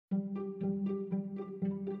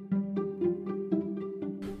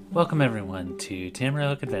Welcome everyone to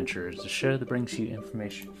Tamrielic Adventures, the show that brings you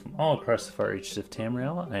information from all across the far reaches of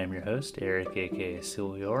Tamriel. I am your host, Eric, aka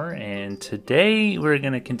Silvior, and today we're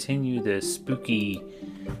going to continue the spooky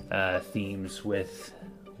themes with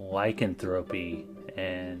lycanthropy.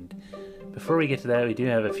 And before we get to that, we do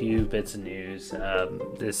have a few bits of news.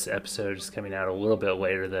 This episode is coming out a little bit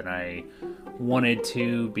later than I wanted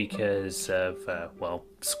to because of,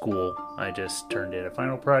 school. I just turned in a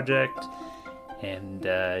final project. And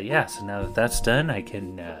so now that that's done, I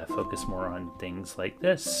can focus more on things like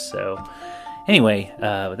this. So anyway,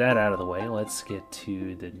 with that out of the way, let's get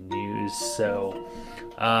to the news. So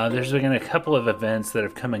there's been a couple of events that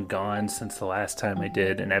have come and gone since the last time I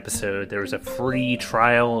did an episode. There was a free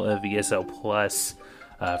trial of ESO Plus,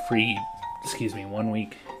 1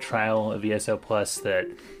 week trial of ESO Plus that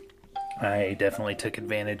I definitely took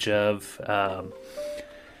advantage of.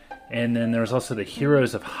 And then there was also the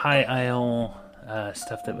Heroes of High Isle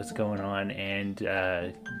stuff that was going on, and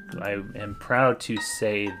I am proud to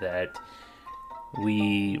say that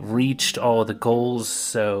we reached all of the goals,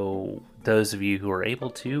 so those of you who are able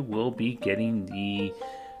to will be getting the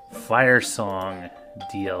Fire Song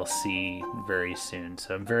DLC very soon.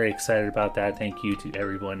 So I'm very excited about that. Thank you to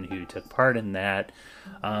everyone who took part in that.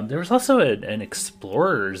 There was also an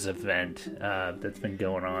Explorers event that's been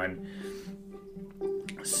going on.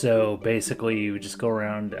 So basically, you would just go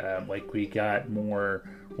around, we got more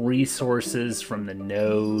resources from the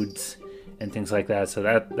nodes and things like that. So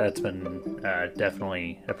that's been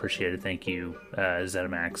definitely appreciated. Thank you,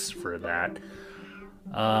 ZeniMax, for that.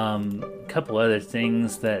 A couple other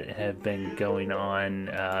things that have been going on.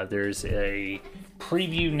 There's a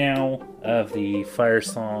preview now of the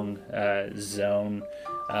Firesong zone.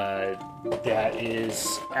 That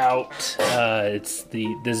is out. It's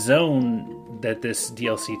the zone that this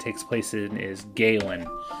DLC takes place in is Galen.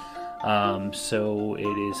 So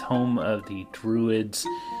it is home of the Druids.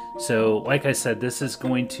 So, like I said, this is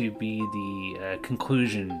going to be the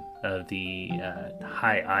conclusion of the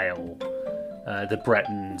High Isle, the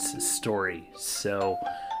Bretons story. So,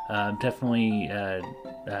 definitely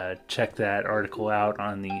check that article out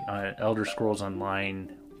on the Elder Scrolls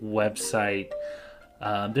Online website.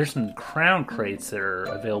 There's some crown crates that are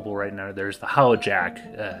available right now. There's the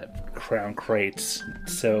Hollowjack crown crates.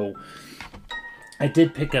 So I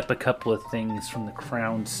did pick up a couple of things from the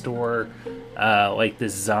crown store, like the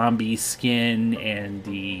zombie skin and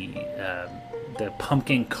the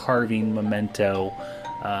pumpkin carving memento.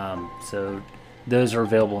 So those are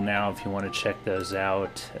available now if you want to check those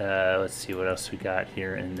out. Let's see what else we got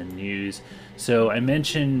here in the news. So I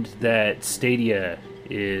mentioned that Stadia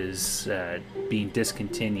is being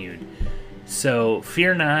discontinued. So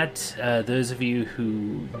fear not, those of you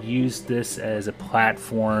who use this as a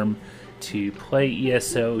platform to play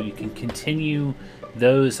ESO, you can continue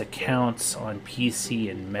those accounts on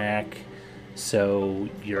PC and Mac, so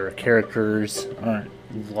your characters aren't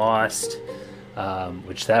lost,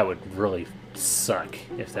 which that would really suck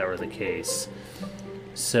if that were the case.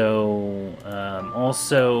 So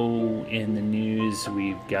also in the news,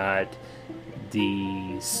 we've got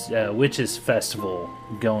the Witches Festival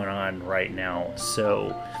going on right now.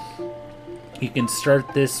 So you can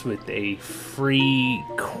start this with a free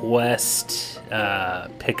quest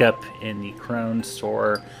pickup in the Crown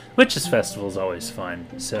store. Witches Festival is always fun.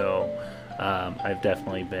 So I've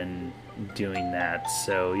definitely been doing that.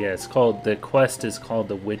 So yeah, the quest is called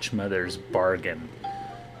the Witch Mother's Bargain.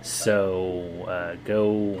 So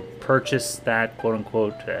go purchase that, quote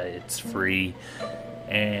unquote. It's free.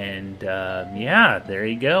 And there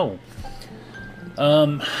you go.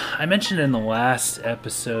 I mentioned in the last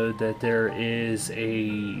episode that there is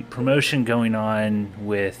a promotion going on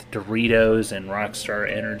with Doritos and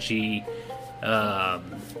Rockstar Energy.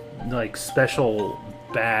 Like special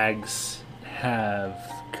bags have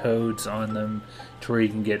codes on them to where you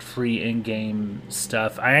can get free in-game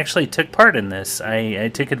stuff. I actually took part in this. I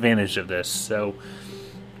took advantage of this. So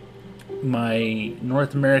my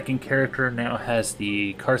North American character now has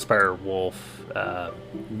the Karspire Wolf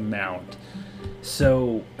mount.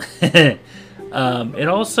 So I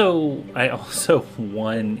also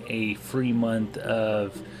won a free month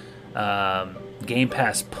of Game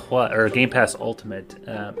Pass Plus or Game Pass Ultimate.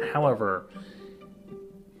 However,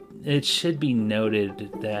 it should be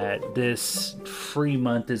noted that this free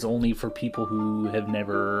month is only for people who have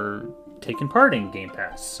never taken part in Game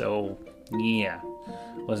Pass. So yeah,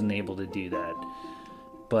 wasn't able to do that.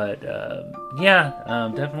 But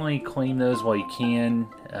definitely claim those while you can.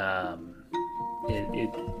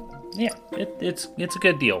 It's a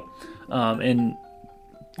good deal. And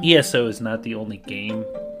ESO is not the only game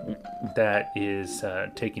that is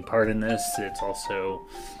taking part in this. It's also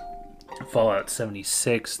Fallout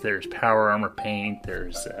 76. There's Power Armor Paint.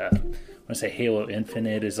 There's I want to say Halo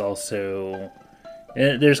Infinite is also.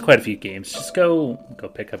 There's quite a few games. Just go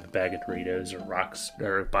pick up a bag of Doritos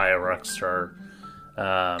or buy a Rockstar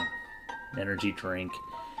energy drink,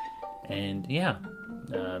 and yeah,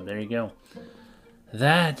 there you go.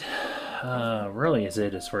 That really is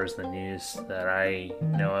it as far as the news that I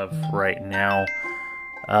know of right now.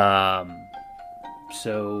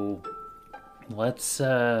 So let's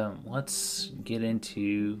get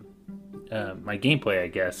into my gameplay, I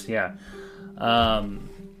guess. Yeah.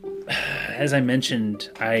 As I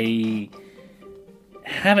mentioned, I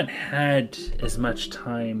haven't had as much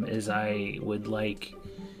time as I would like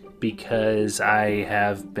because I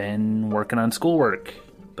have been working on schoolwork,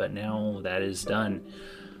 but now that is done.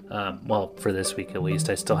 Well, for this week at least.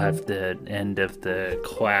 I still have the end of the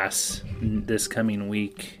class this coming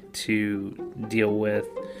week to deal with.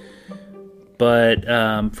 But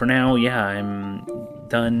for now, yeah, I'm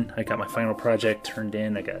done. I got my final project turned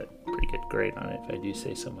in. I got a pretty good grade on it, if I do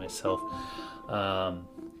say so myself.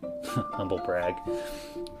 Humble brag.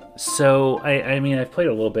 So, I mean, I've played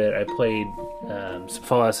a little bit. I played some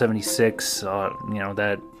Fallout 76.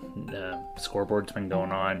 That scoreboard's been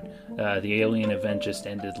going on. The Alien event just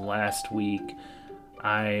ended last week.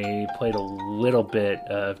 I played a little bit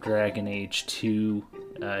of Dragon Age 2.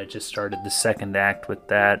 Just started the second act with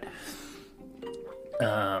that.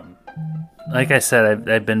 Like I said,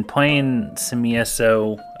 I've been playing some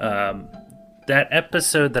ESO. That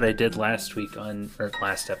episode that I did last week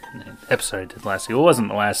episode I did last week. It wasn't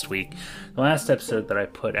the last week. The last episode that I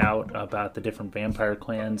put out about the different vampire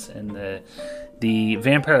clans and the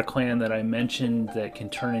vampire clan that I mentioned that can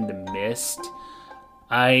turn into mist.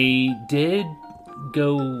 I did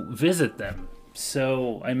go visit them.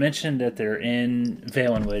 So I mentioned that they're in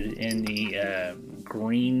Valenwood in the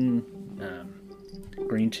green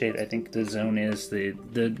shade. I think the zone is the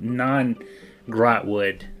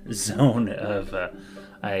non-Grotwood zone of.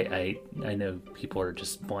 I know people are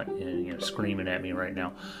just screaming at me right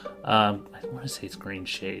now. I want to say it's green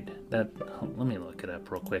shade. Let me look it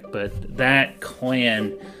up real quick. But that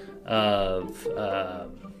clan of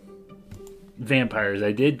vampires,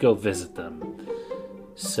 I did go visit them.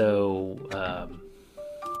 So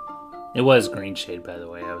it was green shade, by the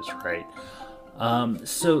way. I was right.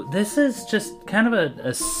 So this is just kind of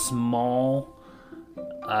a small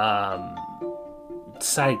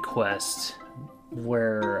side quest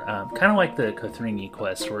where kind of like the Kothringi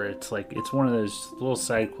quest, where it's one of those little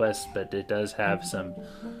side quests, but it does have some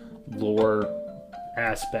lore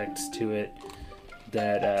aspects to it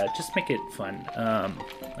that just make it fun.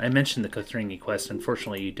 I mentioned the Kothringi quest.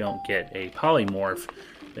 Unfortunately, you don't get a polymorph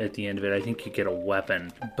at the end of it. I think you get a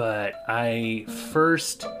weapon, but I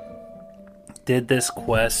first did this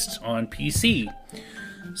quest on PC.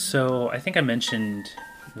 So I think I mentioned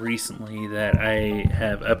recently that I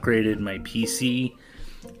have upgraded my PC,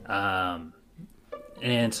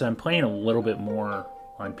 and so I'm playing a little bit more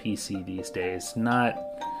on PC these days. It's not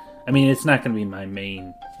going to be my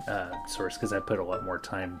main source because I put a lot more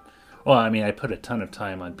time. Well, I put a ton of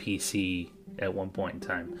time on PC at one point in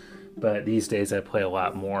time, but these days I play a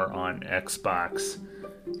lot more on Xbox.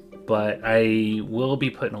 But I will be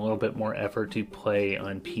putting a little bit more effort to play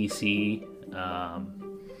on PC.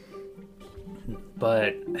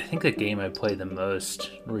 But I think the game I played the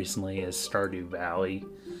most recently is Stardew Valley.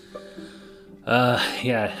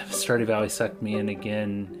 Stardew Valley sucked me in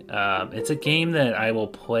again. It's a game that I will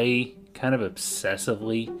play kind of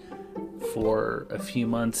obsessively for a few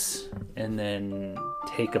months and then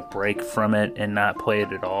take a break from it and not play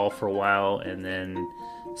it at all for a while, and then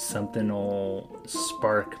something will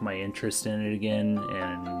spark my interest in it again,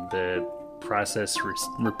 and the process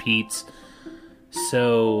repeats.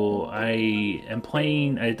 So I am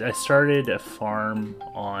playing. I started a farm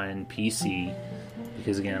on PC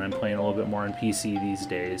because, again, I'm playing a little bit more on PC these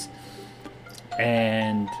days,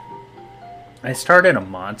 and I started a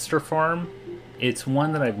monster farm. It's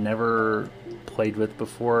one that I've never played with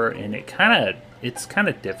before, and it's kind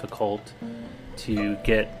of difficult to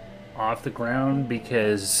get off the ground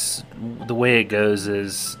because the way it goes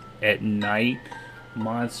is at night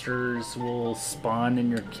monsters will spawn in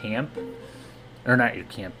your camp, or not your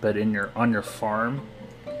camp, but on your farm,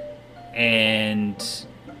 and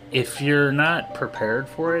if you're not prepared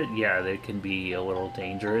for it, yeah, they can be a little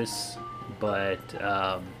dangerous. But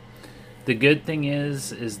the good thing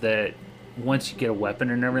is that once you get a weapon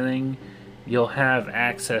and everything, you'll have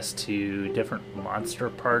access to different monster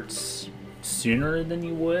parts sooner than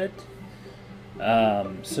you would.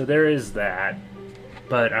 So there is that.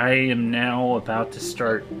 But I am now about to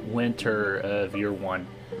start winter of year one.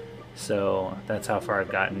 So that's how far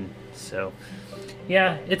I've gotten. So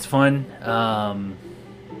yeah, it's fun.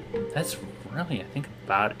 That's really, I think,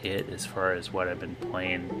 about it as far as what I've been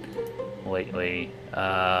playing lately.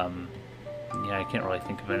 Yeah, I can't really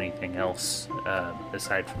think of anything else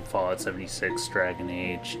aside from Fallout 76, Dragon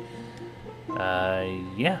Age.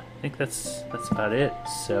 Yeah, I think that's about it.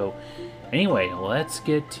 So, anyway, let's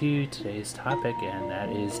get to today's topic, and that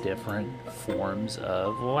is different forms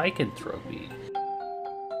of lycanthropy.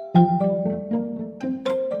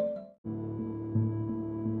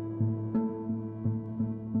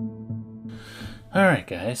 Alright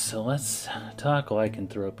guys, so let's talk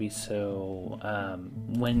lycanthropy. So,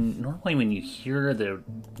 normally when you hear the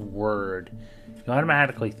word, you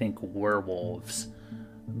automatically think werewolves.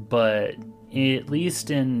 But at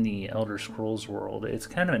least in the Elder Scrolls world, it's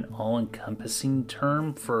kind of an all-encompassing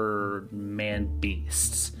term for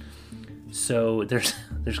man-beasts. So there's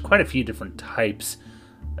quite a few different types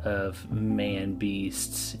of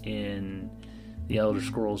man-beasts in the Elder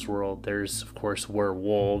Scrolls world. There's, of course,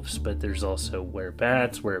 werewolves, but there's also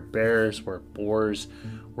werebats, werebears, wereboars,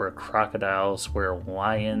 werecrocodiles,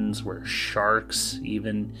 werelions, weresharks,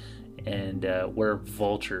 even, and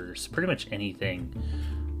werevultures. Pretty much anything.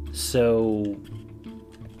 So,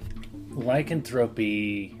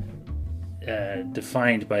 lycanthropy,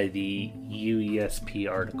 defined by the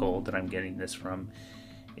UESP article that I'm getting this from,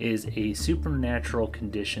 is a supernatural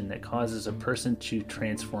condition that causes a person to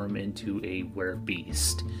transform into a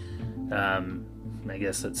werebeast. I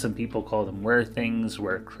guess that some people call them were-things,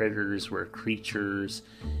 were-critters, were-creatures,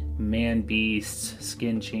 man-beasts,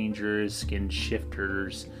 skin changers, skin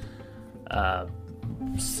shifters.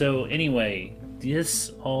 So anyway, this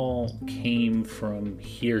all came from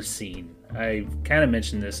Hircine. I've kind of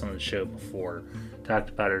mentioned this on the show before, talked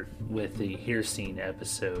about it with the Hircine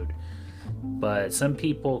episode. But some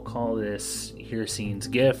people call this Hircine's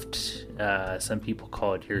gift. Some people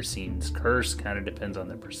call it Hircine's curse. Kind of depends on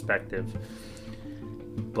their perspective.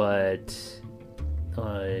 But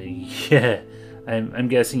yeah, I'm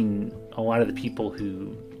guessing a lot of the people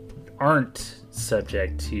who aren't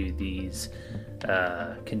subject to these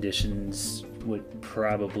conditions would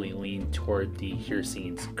probably lean toward the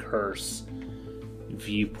Hircine's curse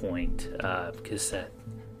viewpoint, because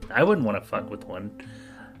I wouldn't want to fuck with one.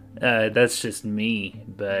 That's just me,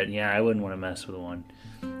 but yeah, I wouldn't want to mess with one.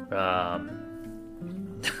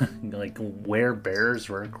 Like werebears,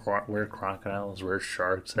 werecrocodiles,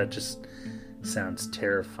 weresharks. That just sounds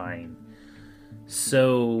terrifying.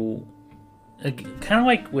 So, kind of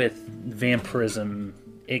like with vampirism,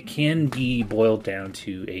 it can be boiled down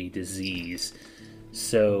to a disease.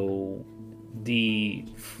 So, the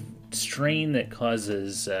strain that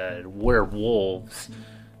causes werewolves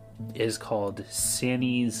is called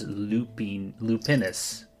Canis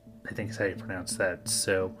lupinus. I think is how you pronounce that.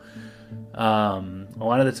 So, a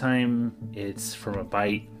lot of the time it's from a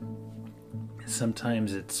bite.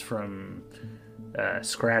 Sometimes it's from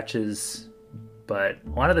scratches. But a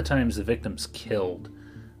lot of the times the victim's killed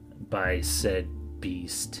by said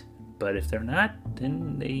beast. But if they're not,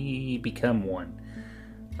 then they become one.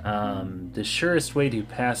 The surest way to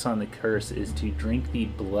pass on the curse is to drink the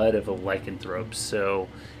blood of a lycanthrope. So,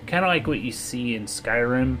 kind of like what you see in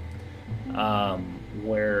Skyrim,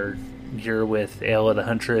 where you're with Aela the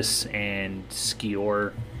Huntress and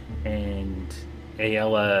Skior, and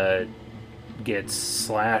Aela gets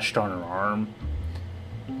slashed on her arm,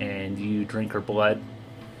 and you drink her blood.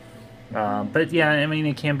 But yeah, I mean,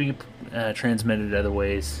 it can be transmitted other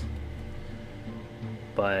ways.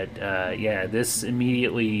 But yeah, this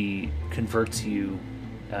immediately converts you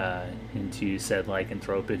into said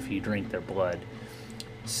lycanthrope if you drink their blood.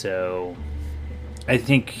 So I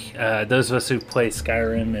think those of us who play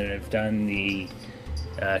Skyrim and have done the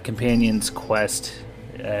Companion's Quest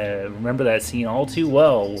remember that scene all too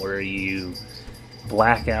well, where you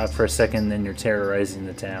black out for a second, then you're terrorizing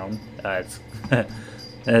the town. That's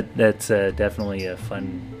definitely a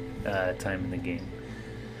fun time in the game.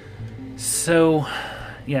 So,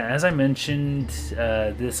 yeah, as I mentioned,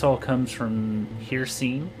 this all comes from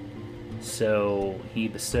Hircine. So he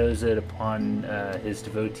bestows it upon his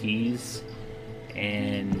devotees,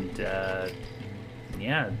 and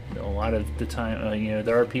yeah, a lot of the time,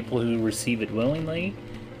 there are people who receive it willingly,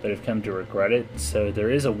 but have come to regret it. So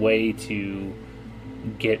there is a way to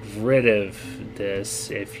get rid of this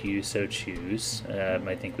if you so choose.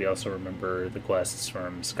 I think we also remember the quests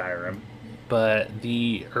from Skyrim. But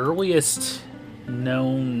the earliest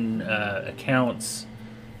known accounts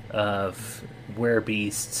of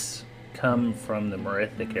werebeasts come from the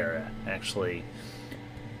Merithic era, actually.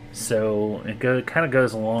 So it kind of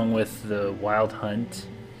goes along with the Wild Hunt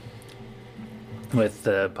with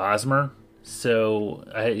the Bosmer. So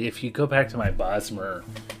if you go back to my Bosmer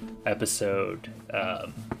episode,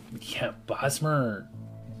 Bosmer,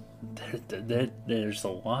 there's a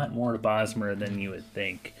lot more to Bosmer than you would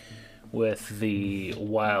think with the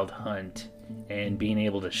Wild Hunt and being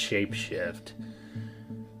able to shapeshift.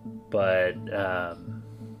 But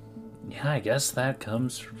I guess that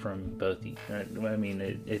comes from both. I mean,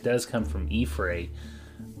 it does come from Ephraim,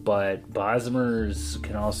 but Bosmers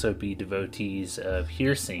can also be devotees of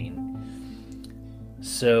Hircine.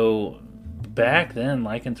 So back then,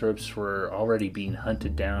 lycanthropes were already being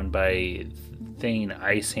hunted down by Thane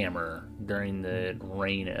Icehammer during the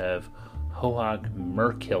reign of Hoag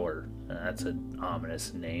Merkiller. That's an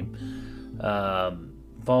ominous name.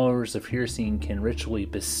 Followers of Hircine can ritually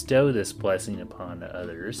bestow this blessing upon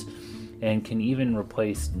others, and can even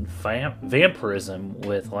replace vampirism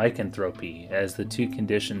with lycanthropy, as the two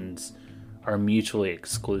conditions are mutually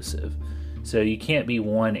exclusive. So you can't be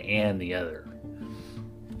one and the other.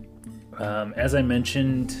 As I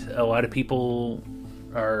mentioned, a lot of people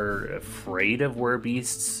are afraid of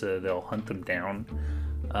werebeasts, so they'll hunt them down.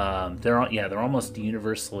 They're almost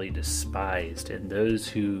universally despised, and those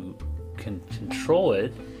who can control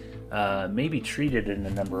it may be treated in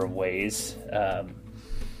a number of ways.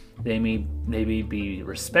 They may be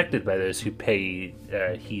respected by those who pay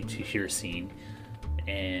heed to Hircine.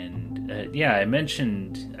 And I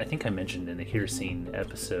think I mentioned in the Hircine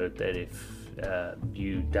episode that if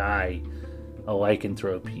you die a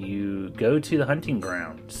lycanthrope, you go to the hunting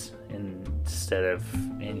grounds instead of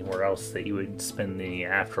anywhere else that you would spend the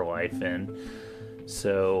afterlife in.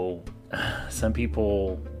 So some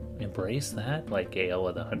people embrace that, like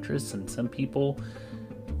Aella the Huntress, and some people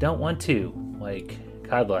don't want to, like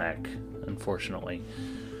Kodlak, unfortunately.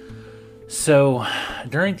 So,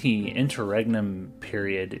 during the interregnum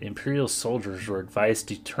period, Imperial soldiers were advised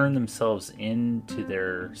to turn themselves in to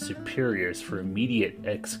their superiors for immediate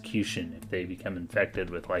execution if they become infected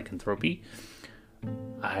with lycanthropy.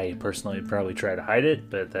 I personally would probably try to hide it,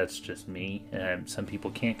 but that's just me. Some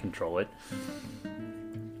people can't control it.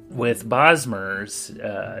 With Bosmers,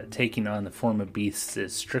 taking on the form of beasts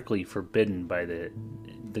is strictly forbidden by the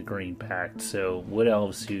Green Pact, so wood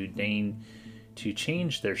elves who deign to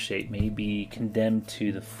change their shape may be condemned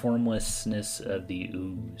to the formlessness of the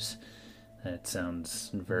ooze. That sounds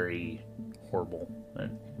very horrible.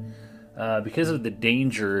 Because of the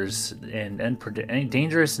dangerous and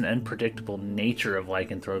unpredictable nature of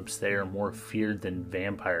lycanthropes, they are more feared than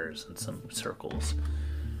vampires in some circles.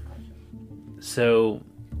 So,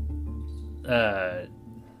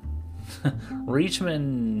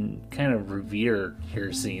 Reachmen kind of revere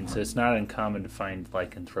Hircine, so it's not uncommon to find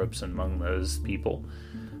lycanthropes among those people.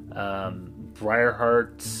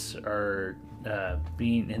 Briarhearts are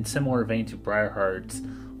being in similar vein to Briarhearts.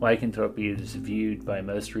 Lycanthropy is viewed by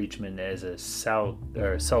most Reachmen as a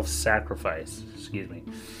self-sacrifice.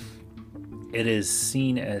 It is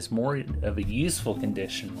seen as more of a useful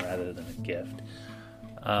condition rather than a gift.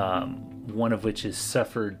 One of which is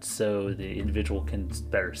suffered so the individual can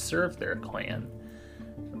better serve their clan.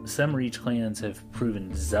 Some Reach clans have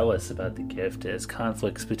proven zealous about the gift, as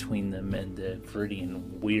conflicts between them and the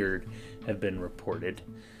Viridian Weird have been reported.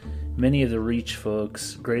 Many of the Reach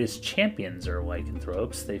folks' greatest champions are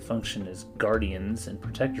lycanthropes. They function as guardians and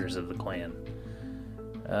protectors of the clan.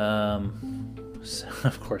 So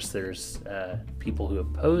of course, there's people who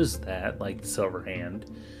oppose that, like Silverhand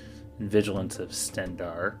and Vigilance of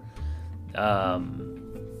Stendarr.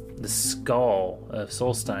 The skull of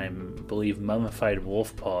Solstheim believe mummified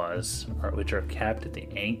wolf paws, which are capped at the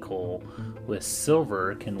ankle with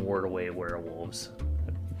silver, can ward away werewolves.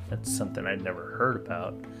 That's something I'd never heard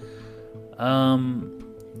about.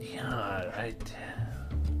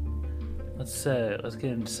 Let's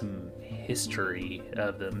get into some history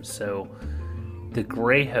of them. So, the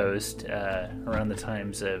Grey Host, around the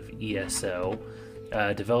times of ESO,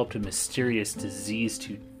 developed a mysterious disease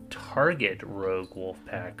to target rogue wolf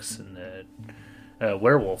packs and the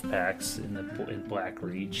werewolf packs in Black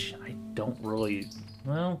Reach. I don't really.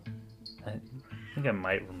 Well, I think I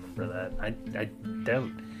might remember that. I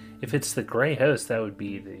doubt. If it's the Grey Host, that would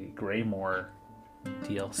be the Greymoor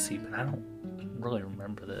DLC, but I don't really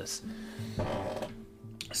remember this.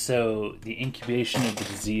 So, the incubation of the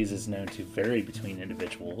disease is known to vary between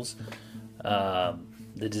individuals.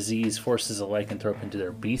 The disease forces a lycanthrope into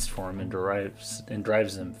their beast form and drives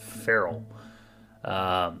them feral.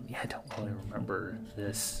 I don't really remember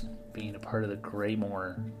this being a part of the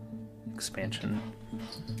Greymoor expansion.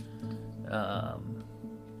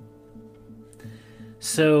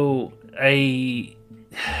 So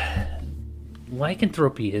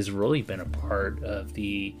lycanthropy has really been a part of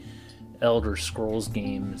the Elder Scrolls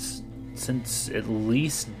games since at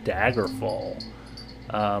least Daggerfall.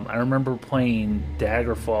 I remember playing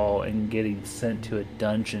Daggerfall and getting sent to a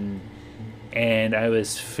dungeon, and I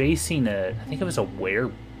was facing I think it was a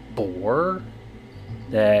wereboar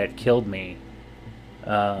that killed me.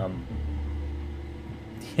 Yeah,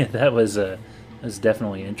 that was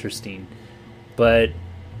definitely interesting. But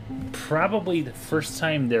probably the first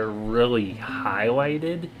time they're really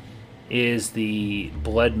highlighted is the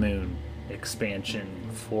Blood Moon expansion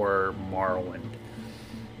for Morrowind.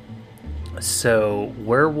 So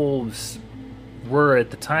werewolves were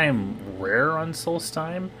at the time rare on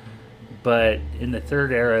Solstheim, but in the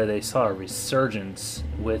Third Era they saw a resurgence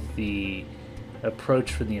with the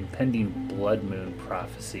approach for the impending Blood Moon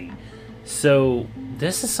prophecy. So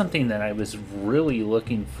this is something that I was really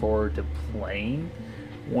looking forward to playing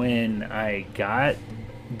when I got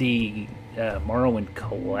the Morrowind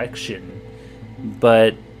collection,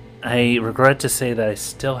 but I regret to say that I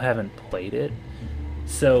still haven't played it.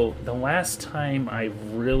 So the last time I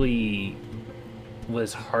really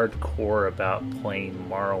was hardcore about playing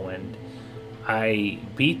Morrowind, I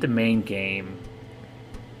beat the main game,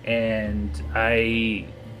 and I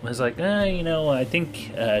was like, I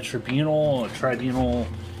think Tribunal,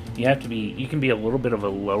 you can be a little bit of a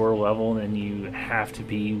lower level than you have to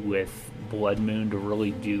be with Blood Moon to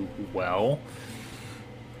really do well.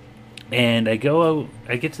 And I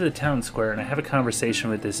get to the town square, and I have a conversation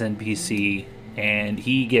with this NPC, and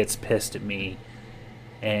he gets pissed at me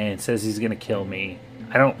and says he's going to kill me.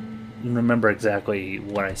 I don't remember exactly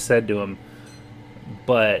what I said to him,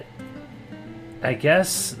 but I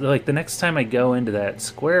guess, like, the next time I go into that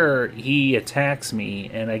square, he attacks me,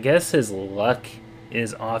 and I guess his luck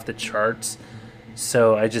is off the charts,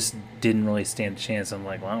 so I just didn't really stand a chance. I'm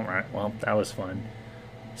like, well, all right, well, that was fun.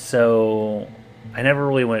 So I never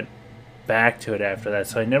really went back to it after that,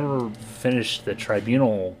 so I never finished the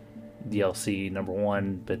Tribunal DLC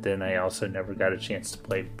 #1, but then I also never got a chance to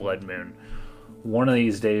play Blood Moon. One of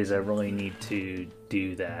these days I really need to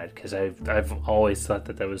do that, because I've always thought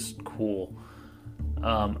that was cool.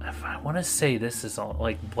 If I want to say this is all,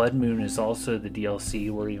 like, Blood Moon is also the DLC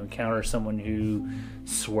where you encounter someone who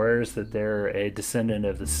swears that they're a descendant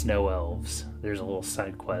of the Snow Elves. There's a little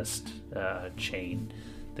side quest chain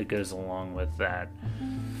that goes along with that.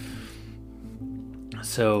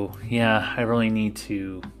 So yeah, I really need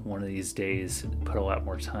to, one of these days, put a lot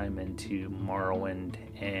more time into Morrowind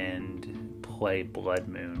and play Blood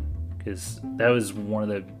Moon, because that was one of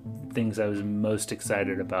the things I was most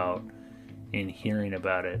excited about in hearing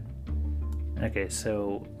about it. Okay,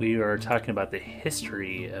 so we are talking about the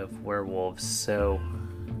history of werewolves. So,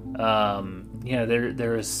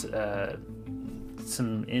 there was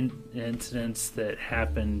some incidents that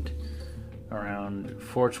happened around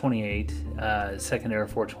 428, Second Era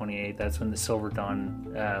 428. That's when the Silver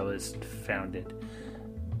Dawn was founded.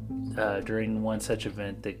 During one such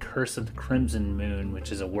event, the Curse of the Crimson Moon,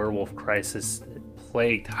 which is a werewolf crisis,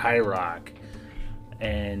 plagued High Rock.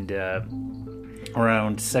 And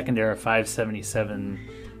around Second Era 577,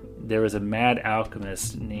 there was a mad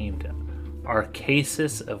alchemist named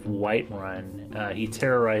Arcasis of Whiterun. He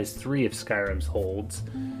terrorized 3 of Skyrim's holds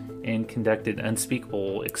and conducted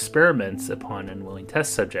unspeakable experiments upon unwilling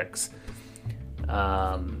test subjects.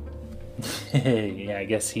 Yeah, I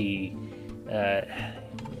guess he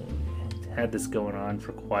had this going on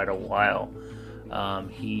for quite a while.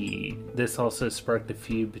 This also sparked a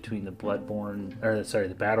feud between the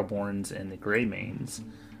Battleborns and the Greymanes.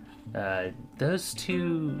 Those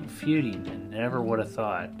two feuding, and never would have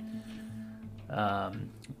thought.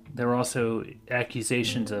 There were also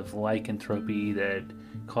accusations of lycanthropy that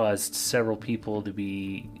caused several people to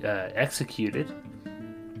be executed.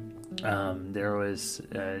 There was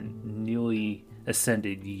a newly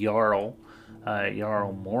ascended Jarl,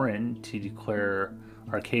 Jarl Morin, to declare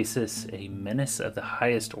Arcasis a menace of the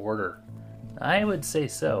highest order. I would say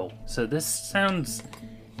so. So this sounds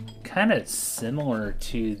kind of similar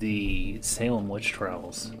to the Salem witch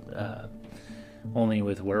trials, only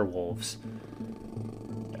with werewolves.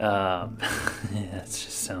 It just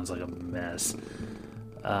sounds like a mess.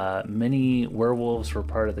 Many werewolves were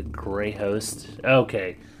part of the Grey Host.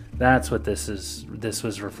 Okay, that's what this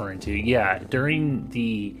was referring to. Yeah, during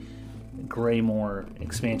the Greymoor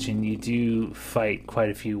expansion, you do fight quite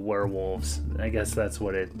a few werewolves. I guess that's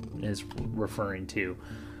what it is referring to.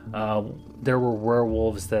 There were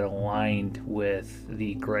werewolves that aligned with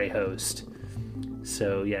the Grey Host.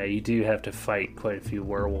 So yeah, you do have to fight quite a few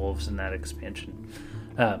werewolves in that expansion.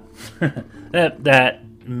 That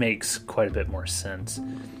makes quite a bit more sense.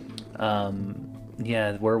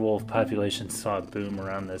 Yeah, the werewolf population saw a boom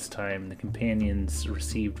around this time. The companions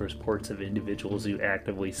received reports of individuals who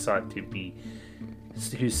actively sought to be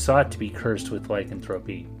cursed with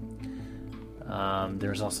lycanthropy.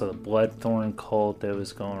 There's also the Bloodthorn cult that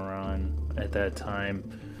was going on at that time.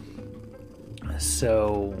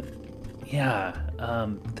 So, yeah,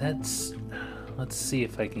 let's see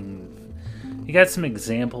if I can. You got some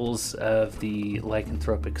examples of the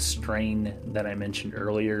lycanthropic strain that I mentioned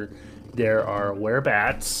earlier. There are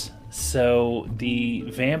werebats. So the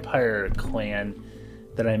vampire clan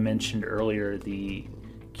that I mentioned earlier, the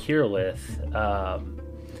Kirillith,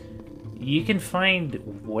 you can find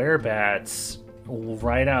werebats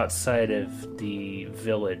right outside of the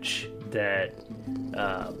village that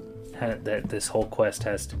that this whole quest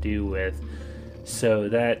has to do with. So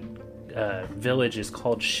that village is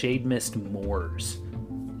called Shademist Moors.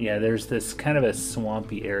 Yeah, there's this kind of a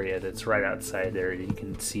swampy area that's right outside there. You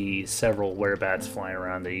can see several werebats flying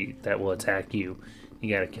around that will attack you. You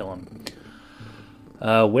gotta kill them.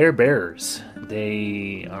 Werebears.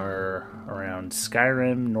 They are around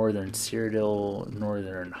Skyrim, Northern Cyrodiil,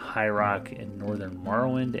 Northern High Rock, and Northern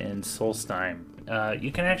Morrowind and Solstheim.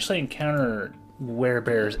 You can actually encounter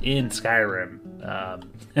werebears in Skyrim.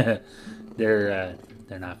 They're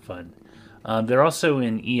not fun. They're also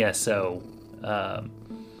in ESO.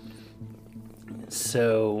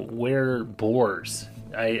 So wereboars.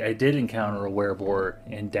 I did encounter a wereboar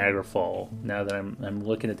in Daggerfall. Now that I'm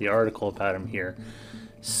looking at the article about him here.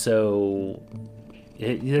 So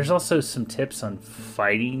there's also some tips on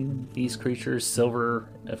fighting these creatures. Silver,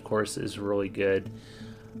 of course, is really good.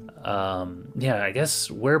 Yeah, I guess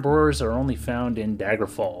wereboars are only found in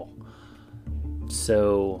Daggerfall.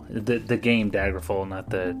 So the game Daggerfall, not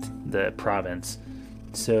the province.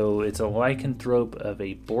 So it's a lycanthrope of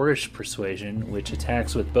a boarish persuasion, which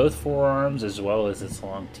attacks with both forearms as well as its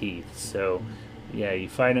long teeth. So yeah, you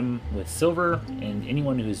fight him with silver, and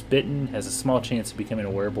anyone who's bitten has a small chance of becoming a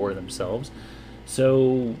wereboar themselves.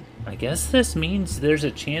 So I guess this means there's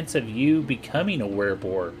a chance of you becoming a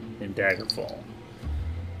wereboar in Daggerfall.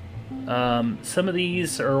 Some of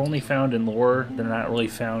these are only found in lore. They're not really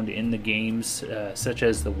found in the games, such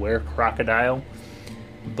as the were-crocodile.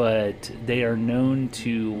 But they are known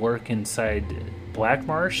to work inside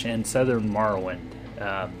Blackmarsh and Southern Morrowind.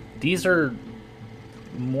 These are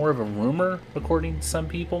more of a rumor, according to some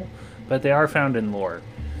people, but they are found in lore.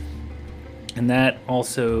 And that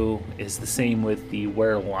also is the same with the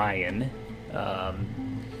were-lion.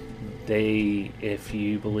 They, if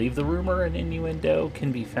you believe the rumor and innuendo,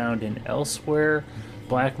 can be found in Elsewhere,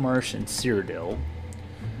 Blackmarsh, and Cyrodiil.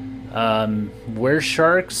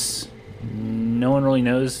 Were-sharks, no one really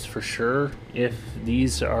knows for sure if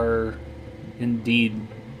these are indeed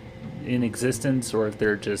in existence or if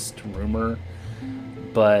they're just rumor.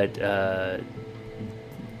 But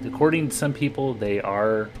according to some people, they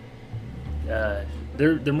are.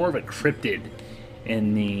 They're more of a cryptid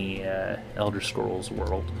in the Elder Scrolls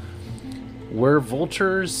world.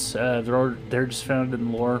 Were-vultures, they're just found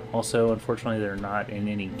in lore. Also, unfortunately, they're not in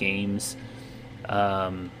any games.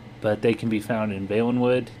 But they can be found in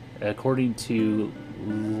Valenwood. According to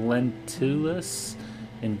Lentulus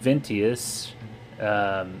Inventius,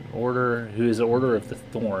 who is the Order of the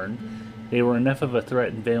Thorn, they were enough of a threat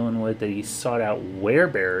in Valenwood that he sought out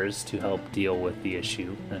werebears to help deal with the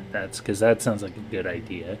issue. That's because that sounds like a good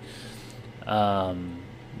idea.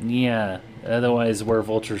 Yeah, otherwise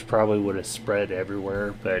were-vultures probably would have spread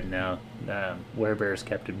everywhere, but no, werebears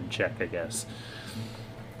kept him in check, I guess.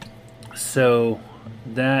 So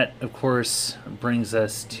that, of course, brings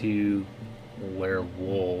us to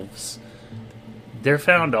werewolves. They're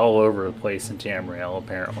found all over the place in Tamriel,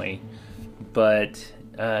 apparently. But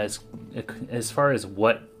as far as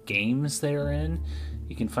what games they are in,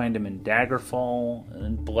 you can find them in Daggerfall,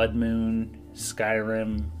 and Bloodmoon,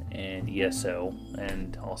 Skyrim, and ESO,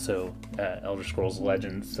 and also Elder Scrolls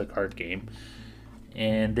Legends, the card game.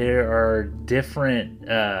 And there are different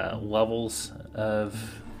levels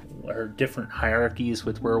of, or different hierarchies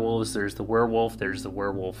with werewolves. There's the werewolf, there's the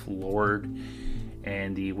werewolf lord,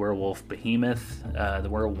 and the werewolf behemoth. The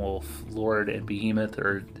werewolf lord and behemoth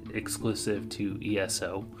are exclusive to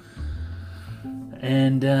ESO.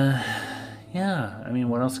 And yeah, I mean,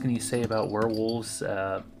 what else can you say about werewolves?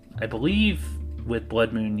 I believe with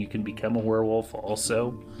Bloodmoon you can become a werewolf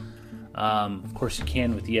also. Of course you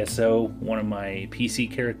can with ESO. One of my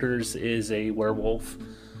PC characters is a werewolf.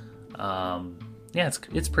 Yeah,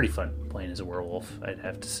 it's pretty fun playing as a werewolf, I'd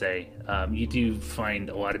have to say. You do find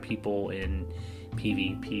a lot of people in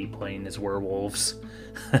PvP playing as werewolves.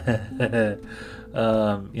 That's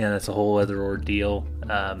a whole other ordeal.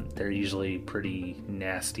 They're usually pretty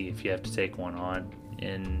nasty if you have to take one on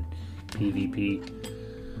in PvP.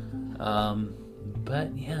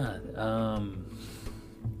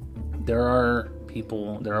 There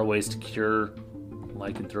are ways to cure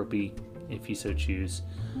lycanthropy if you so choose.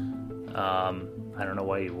 I don't know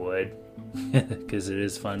why you would, because it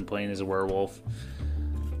is fun playing as a werewolf.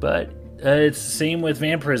 But it's the same with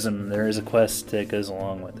vampirism. There is a quest that goes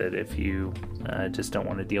along with it if you just don't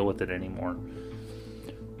want to deal with it anymore.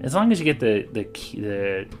 As long as you get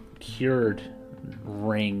the cured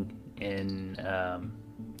ring in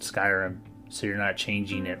Skyrim, so you're not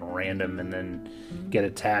changing at random and then get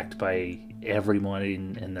attacked by everyone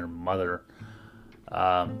and their mother,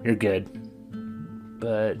 you're good.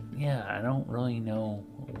 But yeah, I don't really know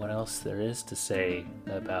what else there is to say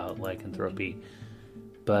about lycanthropy.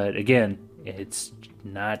 But again, it's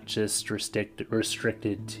not just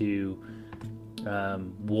restricted to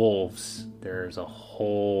wolves. There's a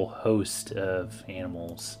whole host of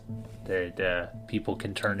animals that people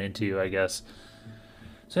can turn into, I guess.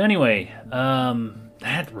 So anyway,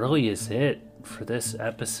 that really is it for this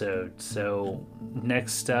episode. So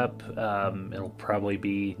next up, it'll probably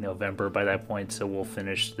be November by that point, so we'll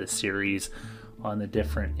finish the series on the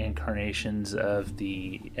different incarnations of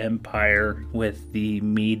the Empire with the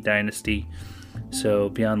Mede Dynasty. So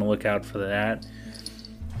be on the lookout for that.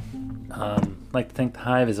 I'd like to thank the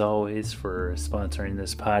Hive, as always, for sponsoring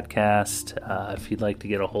this podcast. If you'd like to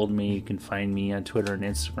get a hold of me, you can find me on Twitter and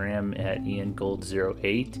Instagram at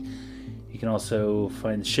IanGold08. You can also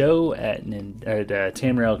find the show at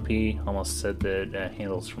TamerLP. Almost said the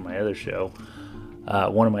handles for my other show,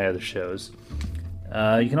 one of my other shows.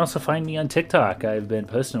 You can also find me on TikTok. I've been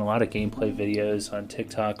posting a lot of gameplay videos on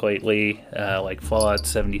TikTok lately, like Fallout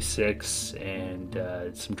 76 and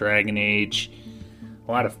some Dragon Age.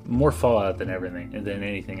 A lot of more Fallout than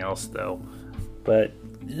anything else, though. But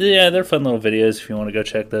yeah, they're fun little videos if you want to go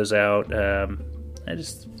check those out. I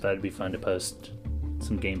just thought it'd be fun to post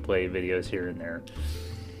some gameplay videos here and there.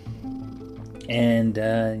 And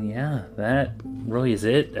that really is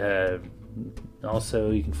it. Also,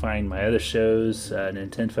 you can find my other shows.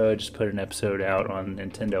 Nintendo, I just put an episode out on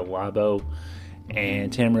Nintendo Labo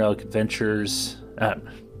and Tamrielic Adventures.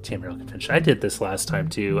 Tamrielic Adventures. I did this last time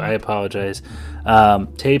too. I apologize.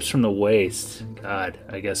 Tapes from the Waste. God,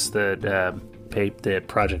 I guess the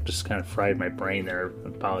project just kind of fried my brain there. I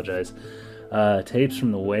apologize. Tapes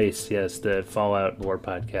from the Waste. Yes, the Fallout lore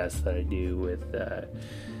podcast that I do with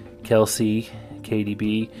Kelsey,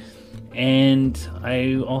 KDB. And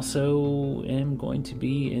I also am going to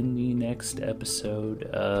be in the next episode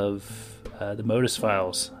of the Modus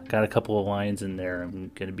Files. Got a couple of lines in there.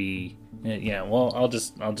 I'm going to be, I'll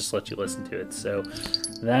just let you listen to it. So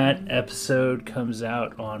that episode comes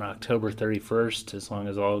out on October 31st, as long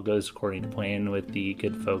as all goes according to plan with the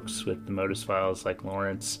good folks with the Modus Files, like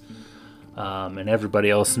Lawrence and everybody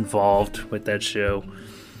else involved with that show.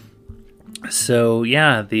 So,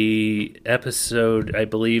 yeah, the episode, I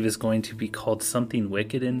believe, is going to be called Something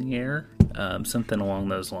Wicked in the Air. Something along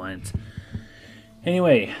those lines.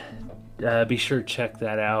 Anyway, be sure to check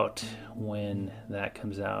that out when that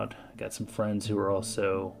comes out. I got some friends who are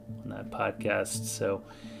also on that podcast. So,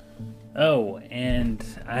 and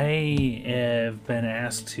I have been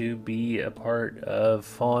asked to be a part of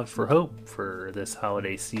Fallout for Hope for this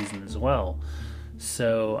holiday season as well.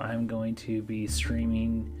 So, I'm going to be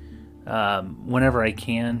streaming whenever I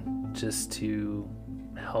can, just to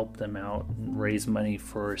help them out and raise money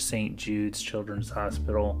for St. Jude's Children's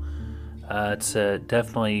Hospital. It's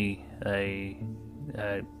definitely a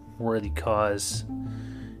worthy cause,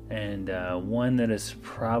 and one that is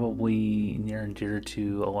probably near and dear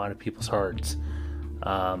to a lot of people's hearts.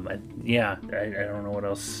 I don't know what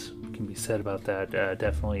else can be said about that.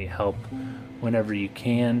 Definitely help whenever you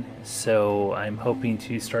can. So I'm hoping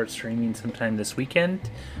to start streaming sometime this weekend.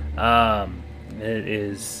 It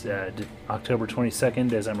is October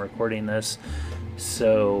 22nd as I'm recording this.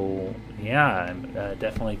 So yeah, I'm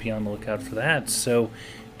definitely be on the lookout for that. So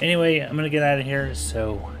anyway, I'm going to get out of here.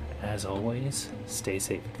 So as always, stay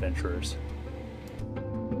safe, adventurers.